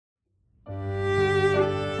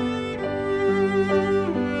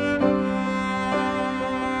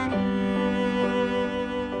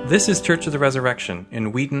This is Church of the Resurrection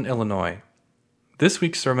in Wheaton, Illinois. This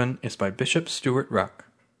week's sermon is by Bishop Stuart Ruck.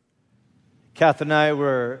 Kath and I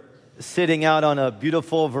were sitting out on a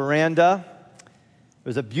beautiful veranda. It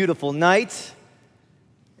was a beautiful night.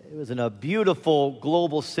 It was in a beautiful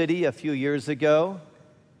global city a few years ago.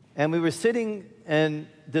 And we were sitting in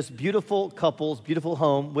this beautiful couple's beautiful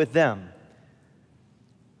home with them.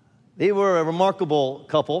 They were a remarkable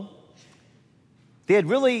couple. They had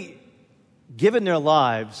really given their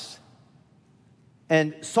lives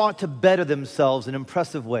and sought to better themselves in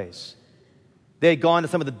impressive ways. They had gone to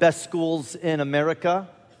some of the best schools in America.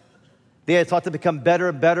 They had sought to become better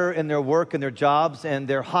and better in their work and their jobs, and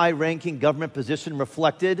their high-ranking government position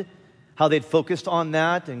reflected how they'd focused on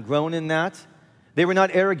that and grown in that. They were not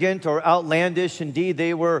arrogant or outlandish. Indeed,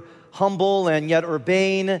 they were humble and yet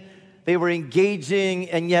urbane. They were engaging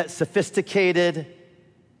and yet sophisticated.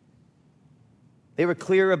 They were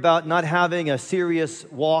clear about not having a serious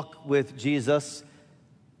walk with Jesus.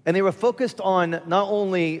 And they were focused on not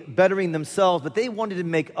only bettering themselves, but they wanted to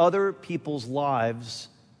make other people's lives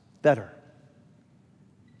better.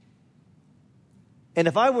 And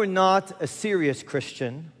if I were not a serious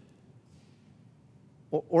Christian,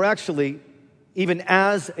 or actually even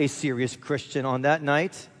as a serious Christian on that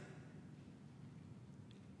night,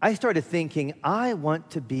 I started thinking, I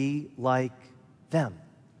want to be like them.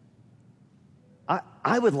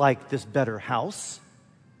 I would like this better house.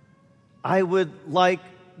 I would like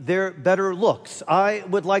their better looks. I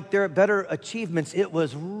would like their better achievements. It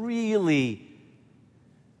was really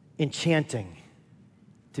enchanting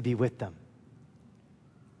to be with them.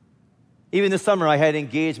 Even this summer, I had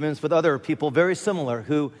engagements with other people very similar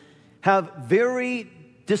who have very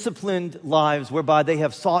disciplined lives whereby they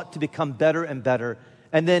have sought to become better and better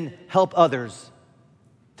and then help others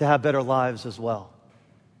to have better lives as well.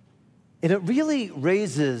 And it really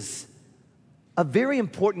raises a very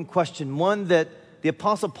important question, one that the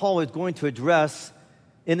Apostle Paul is going to address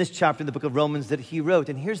in this chapter in the book of Romans that he wrote.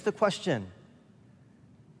 And here's the question.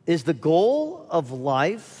 Is the goal of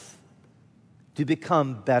life to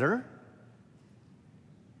become better?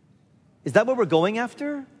 Is that what we're going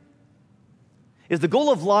after? Is the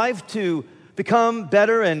goal of life to become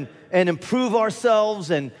better and improve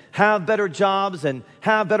ourselves and have better jobs and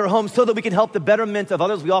have better homes so that we can help the betterment of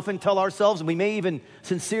others? We often tell ourselves, and we may even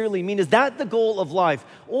sincerely mean, is that the goal of life?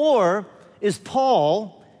 Or is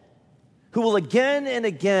Paul, who will again and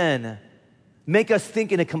again make us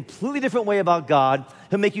think in a completely different way about God,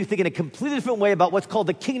 he'll make you think in a completely different way about what's called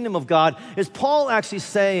the kingdom of God, is Paul actually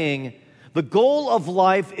saying the goal of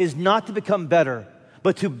life is not to become better,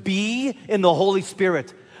 but to be in the Holy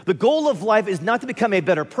Spirit? The goal of life is not to become a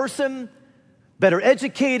better person, better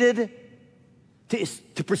educated,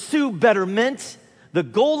 to pursue betterment. The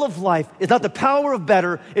goal of life is not the power of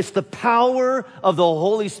better, it's the power of the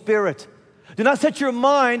Holy Spirit. Do not set your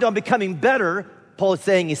mind on becoming better, Paul is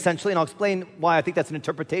saying essentially, and I'll explain why I think that's an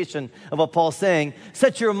interpretation of what Paul's saying.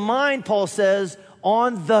 Set your mind, Paul says,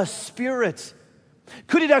 on the Spirit.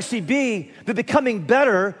 Could it actually be that becoming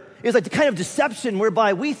better is like the kind of deception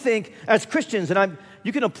whereby we think as Christians, and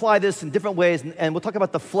you can apply this in different ways, and we'll talk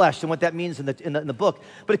about the flesh and what that means in the book.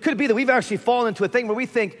 But it could be that we've actually fallen into a thing where we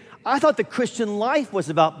think, I thought the Christian life was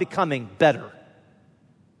about becoming better.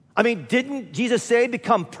 I mean, didn't Jesus say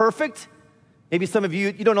become perfect? Maybe some of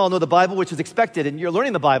you don't all know the Bible, which is expected, and you're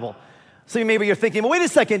learning the Bible. So maybe you're thinking, well, wait a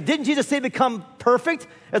second, didn't Jesus say become perfect?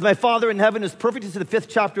 As my Father in heaven is perfect. It's in the 5th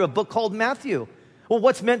chapter of a book called Matthew. Well,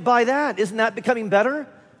 what's meant by that? Isn't that becoming better?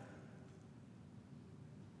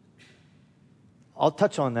 I'll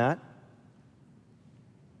touch on that.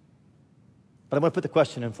 But I want to put the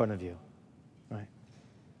question in front of you. Right?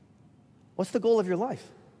 What's the goal of your life?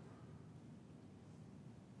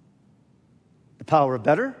 The power of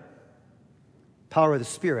better? Power of the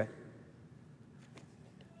Spirit?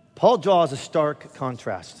 Paul draws a stark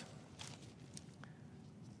contrast.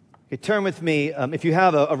 Okay, turn with me. If you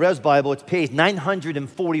have a Res Bible, it's page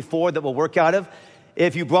 944 that we'll work out of.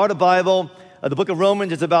 If you brought a Bible, the book of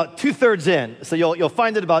Romans is about 2/3 in. So you'll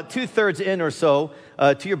find it about 2/3 in or so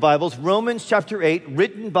to your Bibles. Romans chapter 8,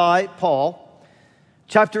 written by Paul.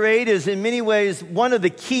 Chapter 8 is in many ways one of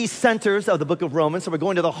the key centers of the book of Romans. So we're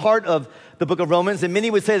going to the heart of the book of Romans. And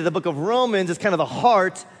many would say that the book of Romans is kind of the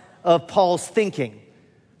heart of Paul's thinking.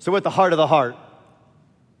 So we're at the heart of the heart.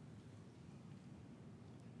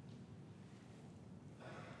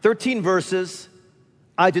 13 verses.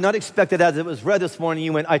 I do not expect that as it was read this morning,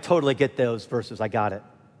 you went, I totally get those verses. I got it.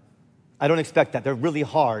 I don't expect that. They're really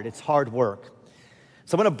hard. It's hard work.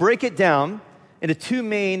 So I'm going to break it down into two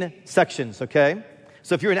main sections, okay?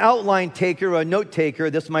 So if you're an outline taker or a note taker,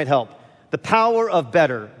 this might help. The power of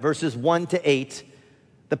better, verses 1 to 8.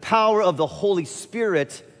 the power of the Holy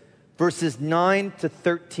Spirit, verses 9 to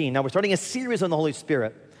 13. Now, we're starting a series on the Holy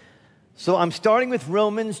Spirit. So I'm starting with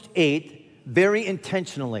Romans 8 very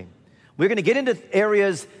intentionally. We're going to get into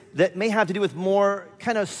areas that may have to do with more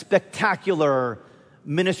kind of spectacular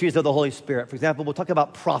ministries of the Holy Spirit. For example, we'll talk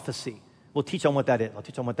about prophecy. We'll teach on what that is. I'll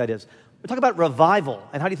teach on what that is. We'll talk about revival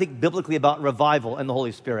and how do you think biblically about revival and the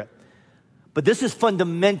Holy Spirit. But this is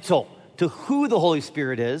fundamental to who the Holy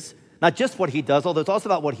Spirit is, not just what he does, although it's also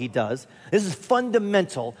about what he does. This is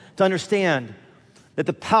fundamental to understand that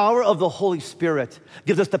the power of the Holy Spirit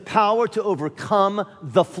gives us the power to overcome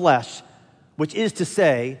the flesh, which is to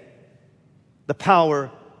say, the power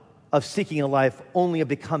of seeking a life only of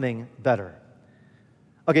becoming better.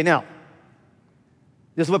 Okay, now,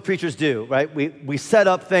 this is what preachers do, right? We set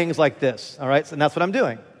up things like this, all right? And that's what I'm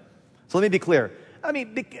doing. So let me be clear. I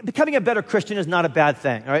mean, becoming a better Christian is not a bad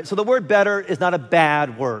thing, all right? So the word better is not a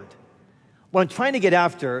bad word. What I'm trying to get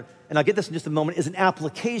after, and I'll get this in just a moment, is an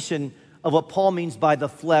application of what Paul means by the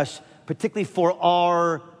flesh, particularly for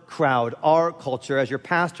our crowd, our culture. As your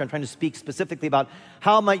pastor, I'm trying to speak specifically about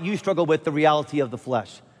how might you struggle with the reality of the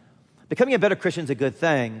flesh. Becoming a better Christian is a good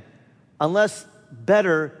thing, unless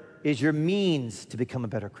better is your means to become a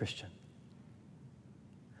better Christian.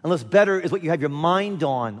 Unless better is what you have your mind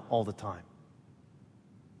on all the time.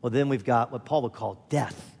 Well, then we've got what Paul would call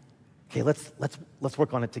death. Okay, let's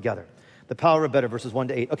work on it together. The power of better, verses 1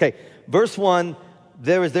 to 8. Okay, verse 1,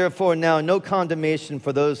 there is therefore now no condemnation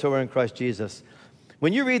for those who are in Christ Jesus.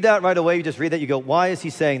 When you read that right away, you just read that, you go, why is he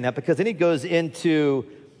saying that? Because then he goes into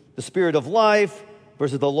the spirit of life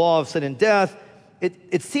versus the law of sin and death.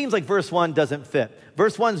 It seems like verse 1 doesn't fit.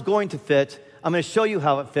 Verse 1 is going to fit. I'm going to show you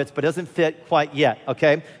how it fits, but it doesn't fit quite yet,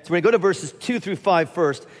 okay? So we're going to go to verses 2 through 5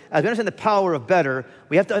 first. As we understand the power of better,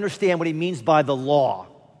 we have to understand what he means by the law.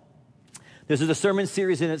 This is a sermon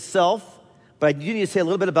series in itself, but I do need to say a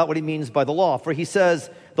little bit about what he means by the law. For he says,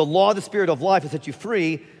 the law of the spirit of life has set you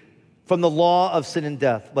free from the law of sin and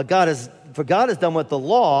death. But God has done what the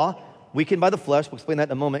law, weakened by the flesh, we'll explain that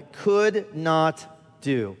in a moment, could not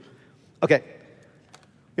do. Okay.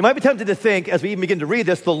 You might be tempted to think, as we even begin to read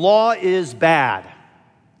this, the law is bad.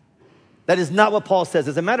 That is not what Paul says.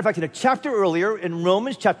 As a matter of fact, in a chapter earlier, in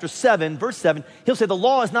Romans chapter 7, verse 7, he'll say the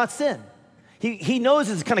law is not sin. He knows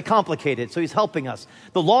it's kind of complicated, so he's helping us.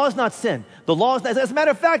 The law is not sin. The law is not, as a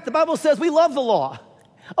matter of fact, the Bible says we love the law.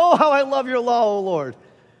 Oh, how I love your law, O Lord.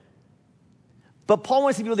 But Paul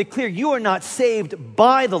wants to be really clear. You are not saved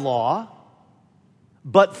by the law,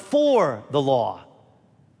 but for the law.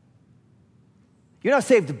 You're not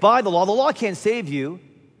saved by the law. The law can't save you.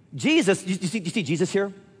 Jesus, you see Jesus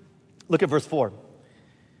here? Look at verse 4.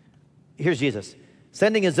 Here's Jesus.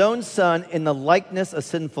 Sending his own son in the likeness of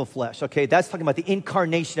sinful flesh. Okay, that's talking about the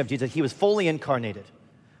incarnation of Jesus. He was fully incarnated,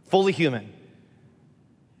 fully human.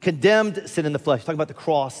 Condemned sin in the flesh. Talking about the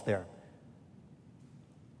cross there.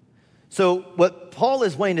 So what Paul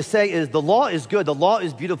is wanting to say is the law is good, the law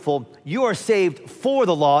is beautiful. You are saved for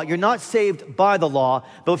the law. You're not saved by the law.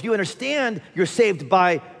 But if you understand you're saved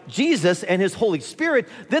by Jesus and his Holy Spirit,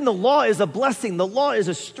 then the law is a blessing. The law is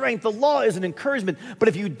a strength. The law is an encouragement. But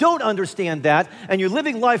if you don't understand that and you're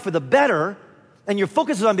living life for the better and your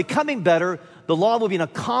focus is on becoming better, the law will be an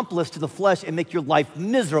accomplice to the flesh and make your life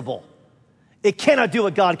miserable. It cannot do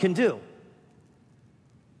what God can do.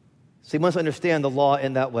 So you must understand the law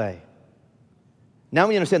in that way. Now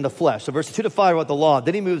we understand the flesh. So verses 2 to 5 are about the law.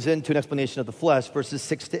 Then he moves into an explanation of the flesh, verses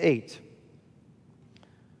 6 to 8.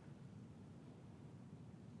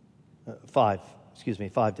 5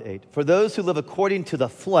 to 8. For those who live according to the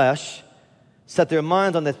flesh set their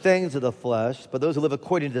minds on the things of the flesh, but those who live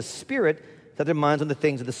according to the Spirit set their minds on the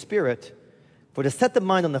things of the Spirit. For to set the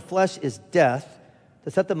mind on the flesh is death,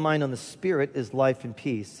 to set the mind on the Spirit is life and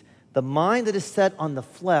peace. The mind that is set on the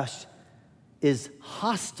flesh is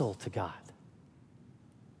hostile to God.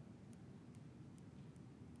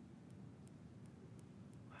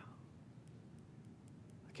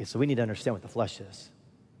 Okay, so we need to understand what the flesh is.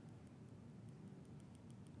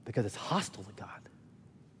 Because it's hostile to God.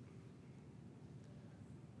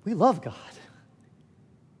 We love God.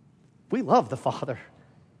 We love the Father.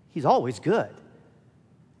 He's always good.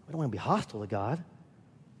 We don't want to be hostile to God.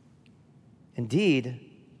 Indeed,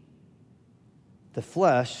 the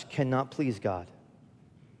flesh cannot please God.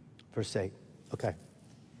 Verse 8. Okay.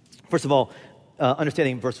 First of all,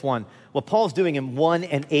 understanding verse 1. What Paul's doing in 1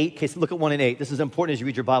 and 8, okay, so look at 1 and 8. This is important as you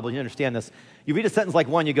read your Bible, you understand this. You read a sentence like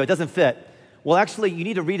 1, you go, it doesn't fit. Well, actually, you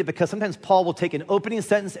need to read it because sometimes Paul will take an opening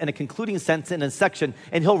sentence and a concluding sentence in a section,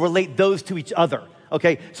 and he'll relate those to each other,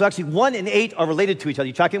 okay? So actually, 1 and 8 are related to each other.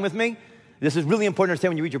 You tracking with me? This is really important to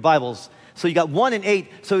understand when you read your Bibles. So you got 1 and 8.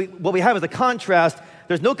 So what we have is a contrast.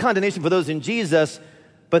 there's no condemnation for those in Jesus,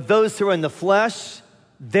 but those who are in the flesh,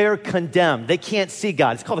 they're condemned. They can't see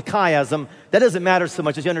God. It's called a chiasm. That doesn't matter so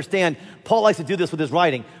much as you understand. Paul likes to do this with his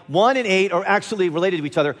writing. 1 and 8 are actually related to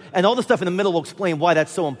each other, and all the stuff in the middle will explain why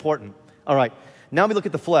that's so important. All right, now we look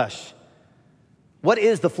at the flesh. What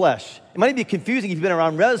is the flesh? It might be confusing if you've been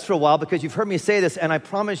around Res for a while because you've heard me say this, and I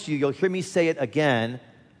promise you, you'll hear me say it again.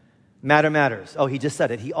 Matter matters. Oh, he just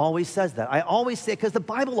said it. He always says that. I always say it because the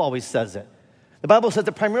Bible always says it. The Bible says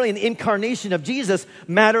that primarily in the incarnation of Jesus,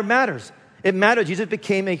 matter matters. It mattered. Jesus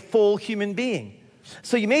became a full human being.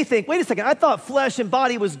 So you may think, wait a second, I thought flesh and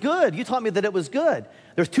body was good. You taught me that it was good.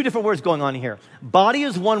 There's two different words going on here. Body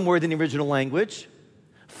is one word in the original language.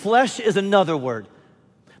 Flesh is another word.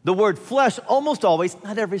 The word flesh almost always,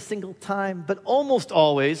 not every single time, but almost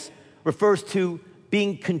always refers to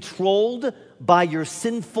being controlled by your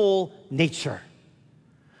sinful nature.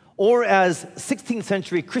 Or as 16th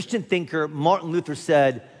century Christian thinker Martin Luther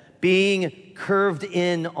said, being curved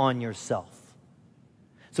in on yourself.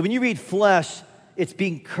 So when you read flesh, it's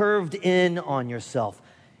being curved in on yourself.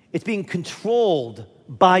 It's being controlled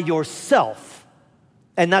by yourself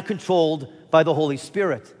and not controlled by the Holy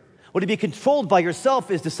Spirit. Well, to be controlled by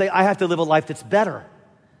yourself is to say, I have to live a life that's better.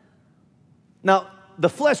 Now, the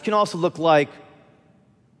flesh can also look like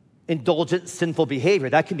indulgent, sinful behavior.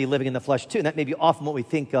 That can be living in the flesh too, and that may be often what we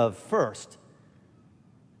think of first.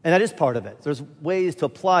 And that is part of it. There's ways to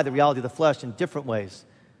apply the reality of the flesh in different ways.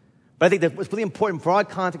 But I think that what's really important, broad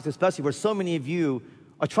context especially, where so many of you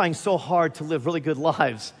are trying so hard to live really good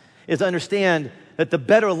lives, is to understand that the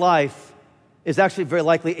better life is actually very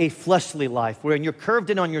likely a fleshly life, wherein you're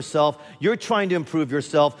curved in on yourself, you're trying to improve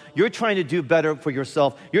yourself, you're trying to do better for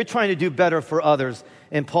yourself, you're trying to do better for others.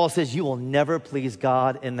 And Paul says you will never please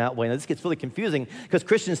God in that way. Now this gets really confusing because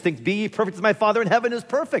Christians think, be ye perfect as my Father in heaven is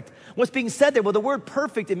perfect. What's being said there? Well, the word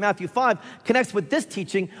perfect in Matthew 5 connects with this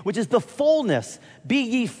teaching, which is the fullness. Be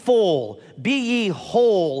ye full, be ye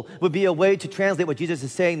whole would be a way to translate what Jesus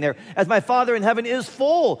is saying there. As my Father in heaven is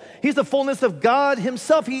full. He's the fullness of God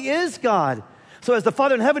himself. He is God. So as the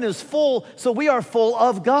Father in heaven is full, so we are full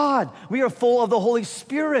of God. We are full of the Holy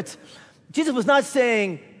Spirit. Jesus was not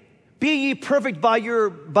saying, be ye perfect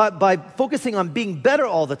by focusing on being better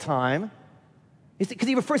all the time. Because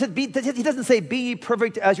he refers to, he doesn't say, be ye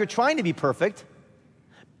perfect as you're trying to be perfect.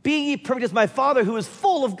 Be ye perfect as my Father who is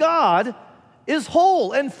full of God is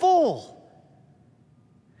whole and full.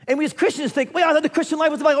 And we as Christians think, wait, I thought the Christian life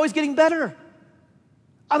was about always getting better.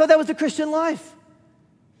 I thought that was the Christian life.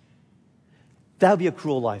 That would be a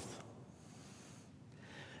cruel life.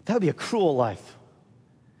 That would be a cruel life.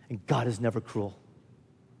 And God is never cruel.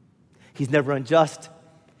 He's never unjust.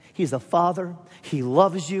 He's a Father. He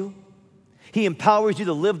loves you. He empowers you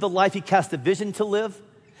to live the life He cast a vision to live.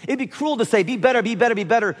 It'd be cruel to say, be better, be better, be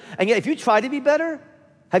better. And yet if you try to be better,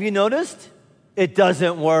 have you noticed? It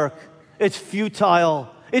doesn't work. It's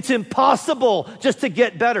futile. It's impossible just to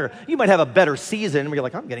get better. You might have a better season where you're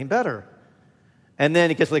like, I'm getting better. And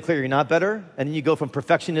then it gets really clear you're not better, and then you go from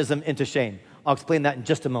perfectionism into shame. I'll explain that in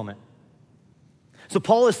just a moment. So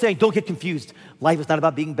Paul is saying, don't get confused. Life is not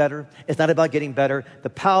about being better. It's not about getting better. The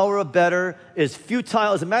power of better is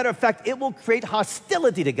futile. As a matter of fact, it will create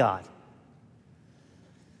hostility to God.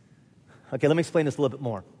 Okay, let me explain this a little bit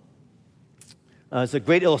more. It's a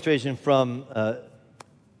great illustration from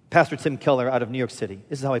Pastor Tim Keller out of New York City.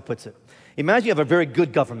 This is how he puts it. Imagine you have a very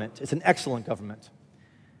good government. It's an excellent government.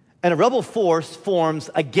 And a rebel force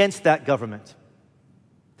forms against that government,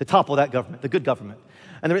 to topple that government, the good government.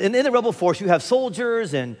 And in the rebel force, you have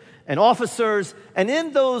soldiers and officers. And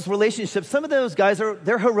in those relationships, some of those guys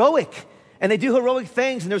they're heroic. And they do heroic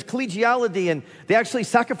things, and there's collegiality, and they actually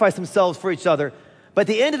sacrifice themselves for each other. But at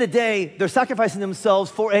the end of the day, they're sacrificing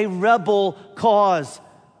themselves for a rebel cause,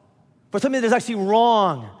 for something that's actually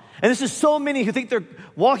wrong. And this is so many who think they're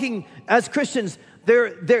walking as Christians.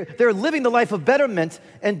 They're living the life of betterment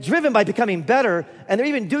and driven by becoming better, and they're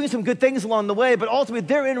even doing some good things along the way, but ultimately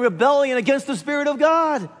they're in rebellion against the Spirit of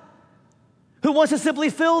God, who wants to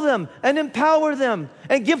simply fill them and empower them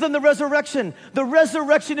and give them the resurrection. The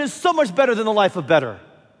resurrection is so much better than the life of better.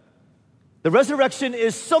 The resurrection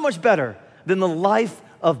is so much better than the life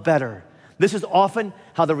of better. This is often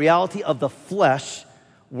how the reality of the flesh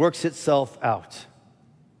works itself out.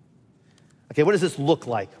 Okay, what does this look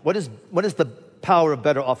like? What is the power of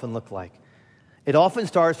better often look like? It often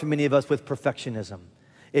starts for many of us with perfectionism.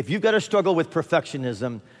 If you've got a struggle with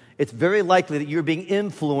perfectionism, it's very likely that you're being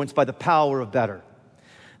influenced by the power of better.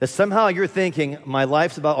 That somehow you're thinking, my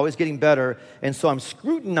life's about always getting better, and so I'm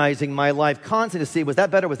scrutinizing my life constantly to see, was that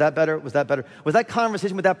better, was that better, was that better? Was that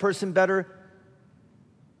conversation with that person better?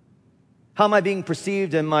 How am I being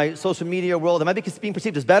perceived in my social media world? Am I being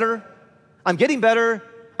perceived as better? I'm getting better.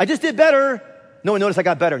 I just did better. No one noticed I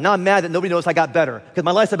got better. Now I'm mad that nobody noticed I got better because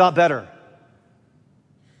my life's about better.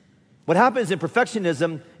 What happens in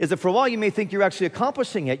perfectionism is that for a while you may think you're actually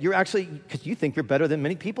accomplishing it. You're actually, because you think you're better than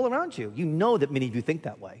many people around you. You know that many of you think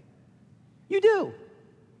that way. You do.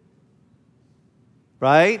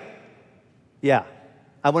 Right? Yeah.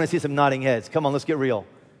 I want to see some nodding heads. Come on, let's get real.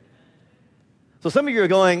 So some of you are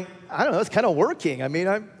going, I don't know, it's kind of working. I mean,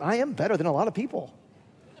 I am better than a lot of people.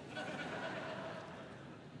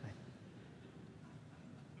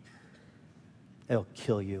 It'll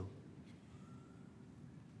kill you.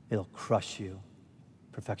 It'll crush you.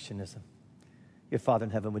 Perfectionism. Your Father in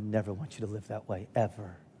heaven would never want you to live that way,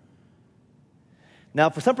 ever. Now,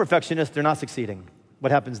 for some perfectionists, they're not succeeding.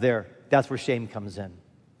 What happens there? That's where shame comes in.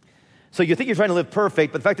 So you think you're trying to live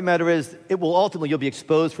perfect, but the fact of the matter is, you'll be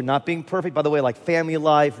exposed for not being perfect. By the way, like family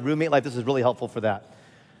life, roommate life, this is really helpful for that.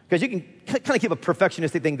 Because you can kind of keep a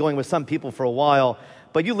perfectionistic thing going with some people for a while,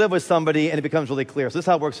 but you live with somebody and it becomes really clear. So this is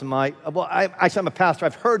how it works I'm a pastor.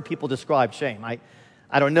 I've heard people describe shame.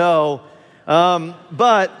 I don't know,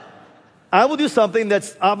 but I will do something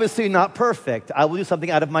that's obviously not perfect. I will do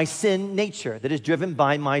something out of my sin nature that is driven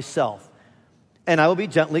by myself. And I will be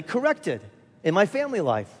gently corrected in my family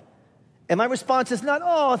life. And my response is not,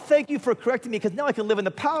 oh, thank you for correcting me because now I can live in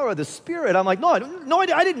the power of the Spirit. I'm like, no,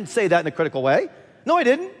 I didn't say that in a critical way. No, I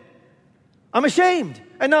didn't. I'm ashamed,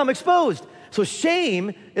 and now I'm exposed. So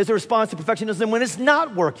shame is a response to perfectionism when it's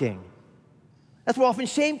not working. That's where often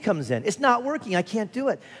shame comes in. It's not working. I can't do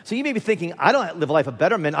it. So you may be thinking, I don't live a life of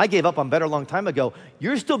betterment. I gave up on better a long time ago.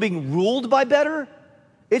 You're still being ruled by better.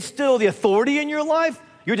 It's still the authority in your life.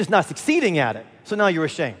 You're just not succeeding at it. So now you're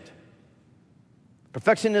ashamed.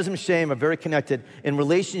 Perfectionism and shame are very connected in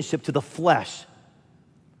relationship to the flesh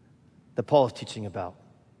that Paul is teaching about.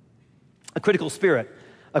 A critical spirit.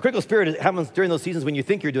 A critical spirit happens during those seasons when you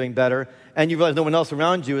think you're doing better and you realize no one else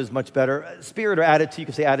around you is much better. Spirit or attitude, you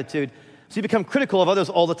can say attitude. So you become critical of others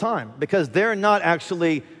all the time because they're not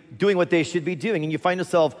actually doing what they should be doing. And you find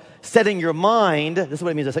yourself setting your mind, this is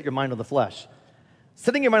what it means to set your mind on the flesh.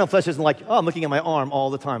 Setting your mind on the flesh isn't like, oh, I'm looking at my arm all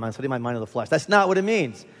the time. I'm setting my mind on the flesh. That's not what it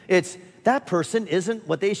means. It's that person isn't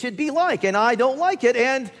what they should be like, and I don't like it,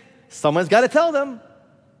 and someone's got to tell them.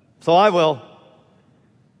 So I will.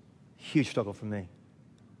 Huge struggle for me.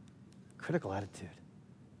 Critical attitude.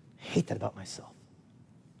 I hate that about myself.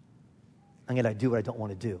 And yet I do what I don't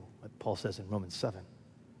want to do, like Paul says in Romans 7.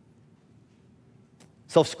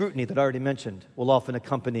 Self-scrutiny that I already mentioned will often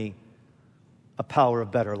accompany a power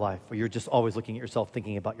of better life, where you're just always looking at yourself,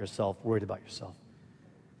 thinking about yourself, worried about yourself.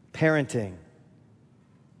 Parenting.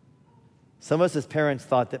 Some of us as parents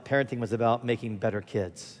thought that parenting was about making better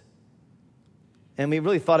kids. And we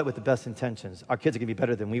really thought it with the best intentions. Our kids are going to be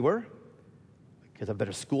better than we were. Kids have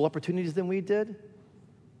better school opportunities than we did.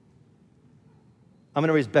 I'm going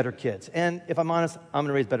to raise better kids. And if I'm honest, I'm going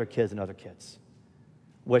to raise better kids than other kids.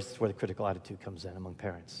 Which is where the critical attitude comes in among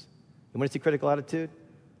parents. You want to see critical attitude?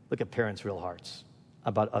 Look at parents' real hearts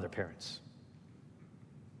about other parents.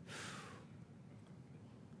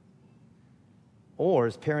 Or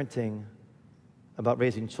is parenting about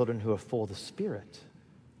raising children who are full of the Spirit?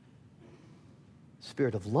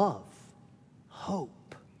 Spirit of love,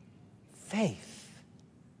 hope, faith.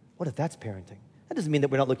 What if that's parenting? That doesn't mean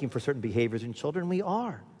that we're not looking for certain behaviors in children. We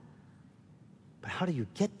are. But how do you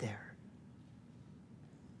get there?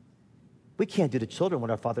 We can't do to children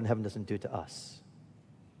what our Father in heaven doesn't do to us.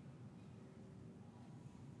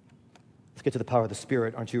 Let's get to the power of the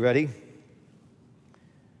Spirit. Aren't you ready?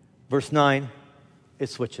 Verse 9, it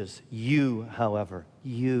switches. You, however,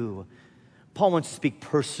 you. Paul wants to speak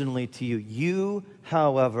personally to you. You,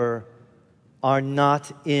 however, are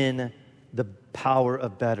not in the power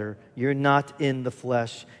of better. You're not in the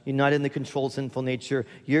flesh. You're not in the controlled sinful nature.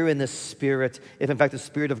 You're in the Spirit. If in fact the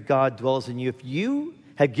Spirit of God dwells in you, if you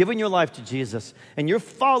have given your life to Jesus and you're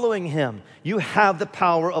following Him, you have the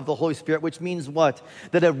power of the Holy Spirit, which means what?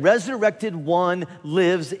 That a resurrected one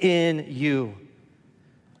lives in you.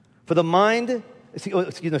 For the mind,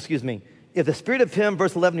 excuse me. If the Spirit of Him,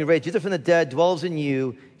 verse 11, who raised Jesus from the dead dwells in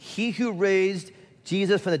you, He who raised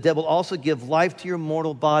Jesus from the dead will also give life to your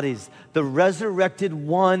mortal bodies. The resurrected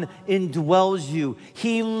one indwells you.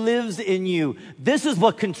 He lives in you. This is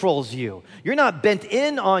what controls you. You're not bent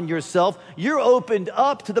in on yourself. You're opened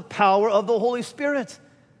up to the power of the Holy Spirit.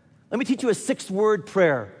 Let me teach you a 6-word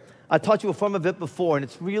prayer. I taught you a form of it before, and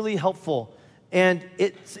it's really helpful. And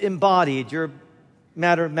it's embodied. Your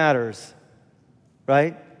matter matters,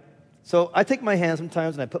 right? So I take my hand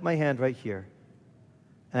sometimes, and I put my hand right here.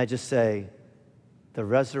 And I just say, the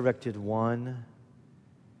resurrected one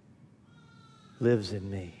lives in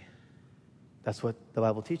me. That's what the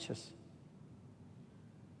Bible teaches.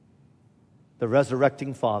 The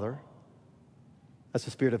resurrecting Father, that's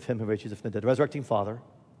the spirit of him who raised Jesus from the dead. The resurrecting Father,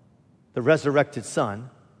 the resurrected Son,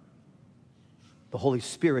 the Holy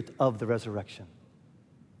Spirit of the resurrection.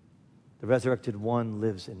 The resurrected one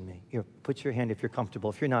lives in me. Here, put your hand if you're comfortable.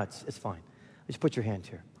 If you're not, it's fine. Just put your hand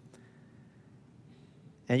here.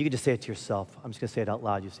 And you can just say it to yourself. I'm just going to say it out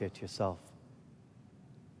loud. You say it to yourself.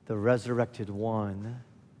 The resurrected one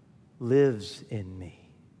lives in me.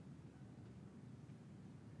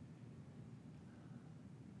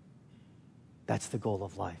 That's the goal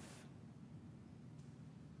of life.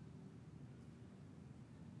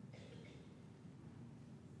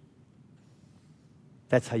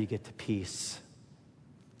 That's how you get to peace.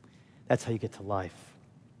 That's how you get to life.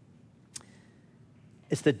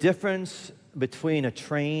 It's the difference between a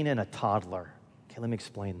train and a toddler. Okay, let me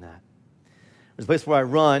explain that. There's a place where I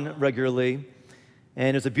run regularly,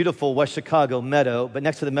 and there's a beautiful West Chicago meadow, but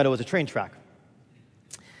next to the meadow is a train track.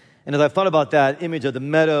 And as I've thought about that image of the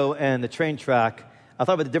meadow and the train track, I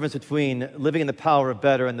thought about the difference between living in the power of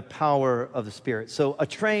better and the power of the Spirit. So a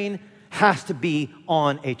train has to be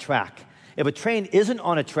on a track. If a train isn't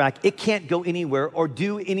on a track, it can't go anywhere or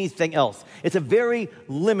do anything else. It's a very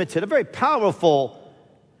limited, a very powerful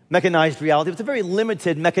mechanized reality. It's a very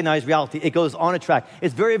limited mechanized reality. It goes on a track.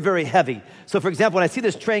 It's very, very heavy. So for example, when I see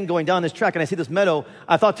this train going down this track and I see this meadow,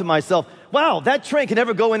 I thought to myself, wow, that train can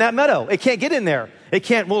never go in that meadow. It can't get in there. It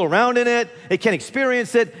can't roll around in it. It can't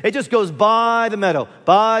experience it. It just goes by the meadow,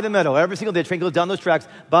 by the meadow. Every single day, the train goes down those tracks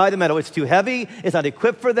by the meadow. It's too heavy. It's not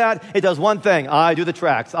equipped for that. It does one thing. I do the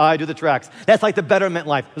tracks. I do the tracks. That's like the betterment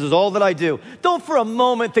life. This is all that I do. Don't for a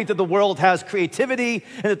moment think that the world has creativity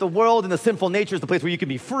and that the world and the sinful nature is the place where you can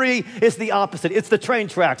be free. It's the opposite. It's the train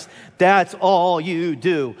tracks. That's all you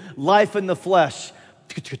do. Life in the flesh.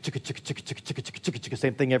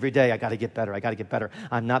 Same thing every day. I got to get better. I got to get better.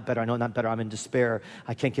 I'm not better. I know I'm not better. I'm in despair.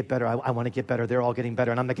 I can't get better. I want to get better. They're all getting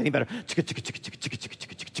better, and I'm not getting better.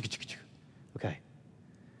 Okay.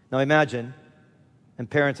 Now imagine, and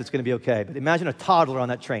parents, it's going to be okay, but imagine a toddler on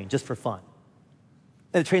that train just for fun.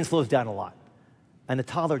 And the train slows down a lot, and the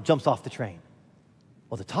toddler jumps off the train.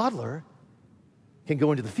 Well, the toddler can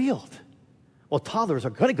go into the field. Well, toddlers are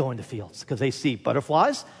going to go into fields because they see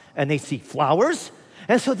butterflies and they see flowers.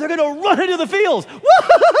 And so they're going to run into the fields.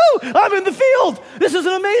 Woo-hoo-hoo! I'm in the field. This is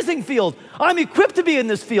an amazing field. I'm equipped to be in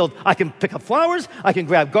this field. I can pick up flowers. I can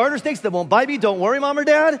grab garter snakes that won't bite me. Don't worry, Mom or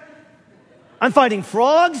Dad. I'm finding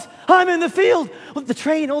frogs. I'm in the field. Well, the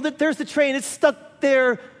train, there's the train. It's stuck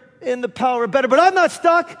there in the power of better. But I'm not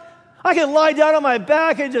stuck. I can lie down on my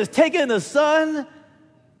back and just take in the sun.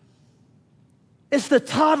 It's the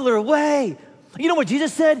toddler way. You know what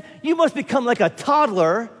Jesus said? You must become like a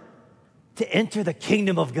toddler to enter the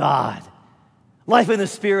kingdom of God. Life in the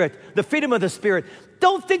Spirit, the freedom of the Spirit.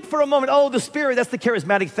 Don't think for a moment, oh, the Spirit, that's the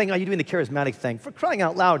charismatic thing. Are you doing the charismatic thing? For crying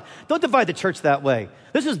out loud, don't divide the church that way.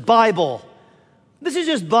 This is Bible. This is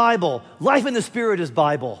just Bible. Life in the Spirit is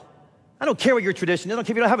Bible. I don't care what your tradition is. I don't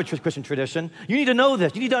care if you don't have a Christian tradition. You need to know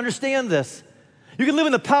this. You need to understand this. You can live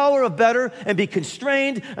in the power of better and be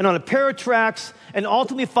constrained and on a pair of tracks and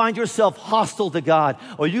ultimately find yourself hostile to God.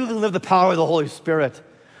 Or you can live the power of the Holy Spirit,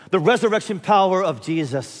 the resurrection power of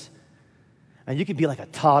Jesus. And you can be like a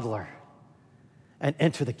toddler and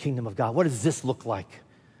enter the kingdom of God. What does this look like?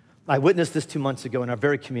 I witnessed this 2 months ago in our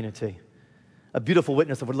very community. A beautiful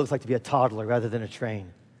witness of what it looks like to be a toddler rather than a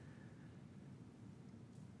train.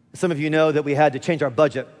 Some of you know that we had to change our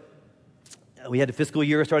budget. We had a fiscal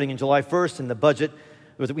year starting in July 1st, and the budget,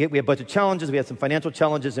 we had budget challenges, we had some financial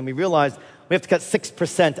challenges, and we realized we have to cut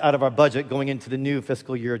 6% out of our budget going into the new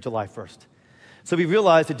fiscal year, July 1st. So we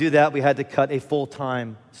realized to do that, we had to cut a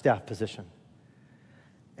full-time staff position.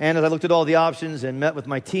 And as I looked at all the options and met with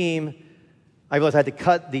my team, I realized I had to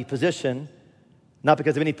cut the position, not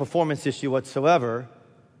because of any performance issue whatsoever,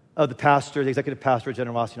 of the pastor, the executive pastor of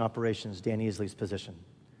Generosity and Operations, Dan Easley's position.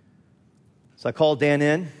 So I called Dan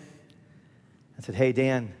in. I said, hey,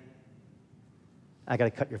 Dan, I got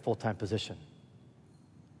to cut your full-time position.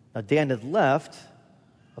 Now, Dan had left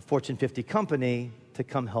a Fortune 50 company to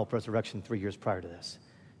come help Resurrection 3 years prior to this.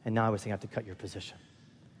 And now I was saying I have to cut your position.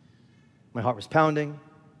 My heart was pounding.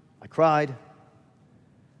 I cried.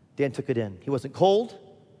 Dan took it in. He wasn't cold.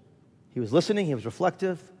 He was listening. He was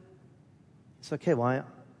reflective. It's okay, well,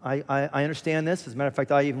 I understand this. As a matter of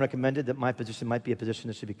fact, I even recommended that my position might be a position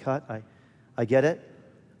that should be cut. I get it.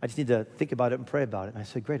 I just need to think about it and pray about it. And I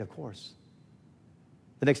said, great, of course.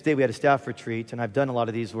 The next day we had a staff retreat, and I've done a lot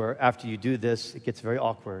of these where after you do this, it gets very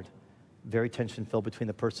awkward, very tension-filled between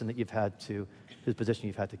the person that you've had to, whose position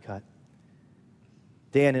you've had to cut.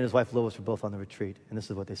 Dan and his wife Lois were both on the retreat, and this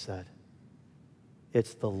is what they said.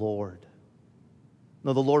 It's the Lord.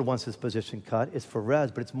 No, the Lord wants this position cut. It's for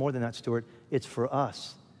Rez, but it's more than that, Stuart. It's for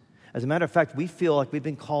us. As a matter of fact, we feel like we've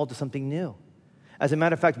been called to something new. As a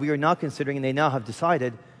matter of fact, we are now considering, and they now have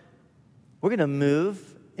decided, we're going to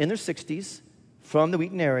move in their 60s from the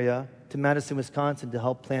Wheaton area to Madison, Wisconsin to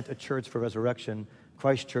help plant a church for resurrection,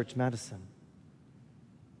 Christ Church Madison.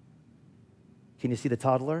 Can you see the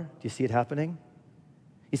toddler? Do you see it happening?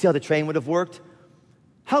 You see how the train would have worked?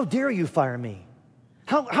 How dare you fire me?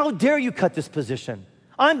 How dare you cut this position?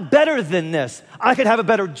 I'm better than this. I could have a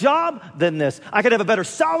better job than this. I could have a better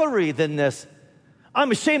salary than this.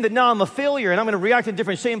 I'm ashamed that now I'm a failure and I'm going to react in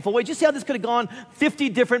different shameful ways. Do you see how this could have gone 50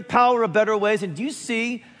 different power of better ways? And do you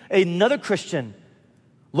see another Christian,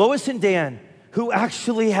 Lois and Dan, who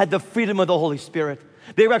actually had the freedom of the Holy Spirit?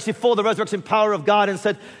 They were actually full of the resurrection power of God and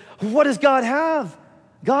said, what does God have?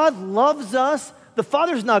 God loves us. The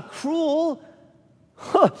Father's not cruel.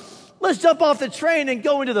 Let's jump off the train and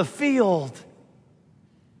go into the field.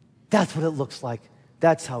 That's what it looks like.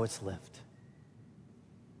 That's how it's lived.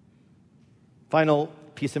 Final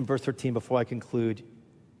piece in verse 13 before I conclude.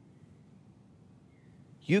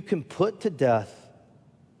 You can put to death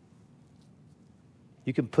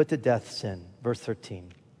sin. Verse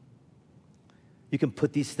 13. You can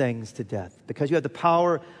put these things to death. Because you have the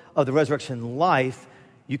power of the resurrection life,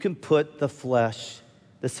 you can put the flesh,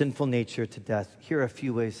 the sinful nature to death. Here are a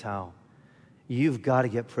few ways how. You've got to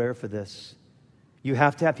get prayer for this. You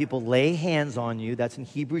have to have people lay hands on you, that's in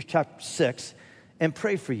Hebrews chapter 6, and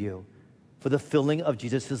pray for you for the filling of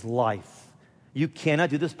Jesus' life. You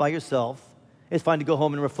cannot do this by yourself. It's fine to go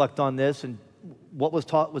home and reflect on this and what was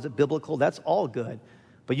taught, was it biblical? That's all good.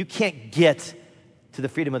 But you can't get to the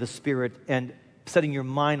freedom of the Spirit and setting your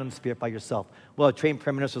mind on the Spirit by yourself. Well, trained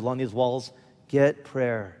prayer ministers along these walls, get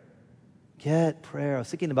prayer. Get prayer. I was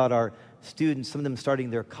thinking about our students, some of them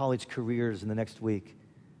starting their college careers in the next week.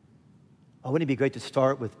 Oh, wouldn't it be great to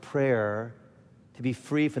start with prayer to be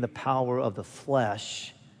free from the power of the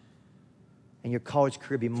flesh and your college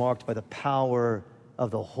career be marked by the power of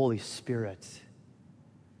the Holy Spirit?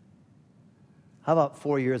 How about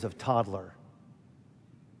 4 years of toddler?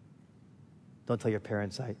 Don't tell your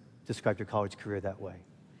parents I described your college career that way.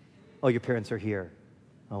 Oh, your parents are here.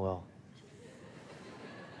 Oh, well.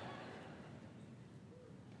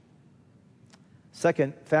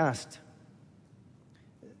 Second, fast.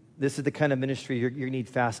 This is the kind of ministry you need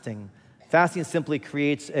fasting. Fasting simply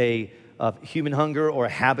creates a human hunger or a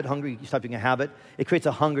habit hunger. You stop doing a habit. It creates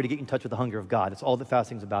a hunger to get you in touch with the hunger of God. That's all that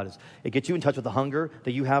fasting is about. It gets you in touch with the hunger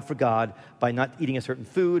that you have for God by not eating a certain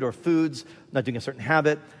food or foods, not doing a certain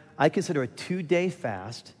habit. I consider a 2-day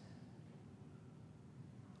fast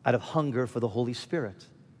out of hunger for the Holy Spirit.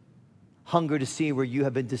 Hunger to see where you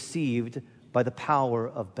have been deceived by the power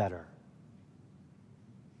of better.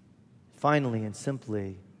 Finally and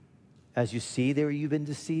simply, as you see there you've been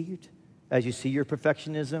deceived, as you see your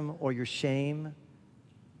perfectionism or your shame,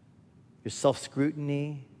 your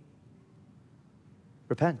self-scrutiny,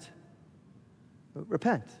 repent.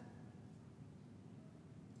 Repent.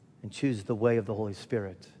 And choose the way of the Holy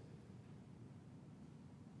Spirit.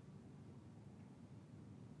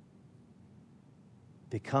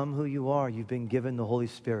 Become who you are. You've been given the Holy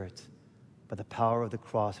Spirit by the power of the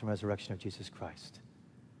cross and resurrection of Jesus Christ.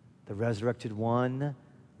 The resurrected one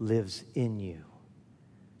lives in you.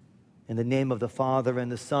 In the name of the Father,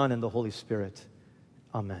 and the Son, and the Holy Spirit.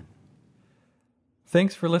 Amen.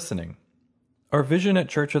 Thanks for listening. Our vision at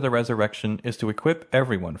Church of the Resurrection is to equip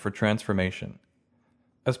everyone for transformation.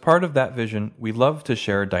 As part of that vision, we love to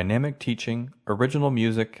share dynamic teaching, original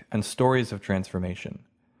music, and stories of transformation.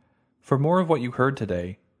 For more of what you heard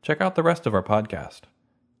today, check out the rest of our podcast.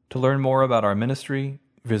 To learn more about our ministry,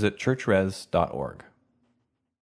 visit churchres.org.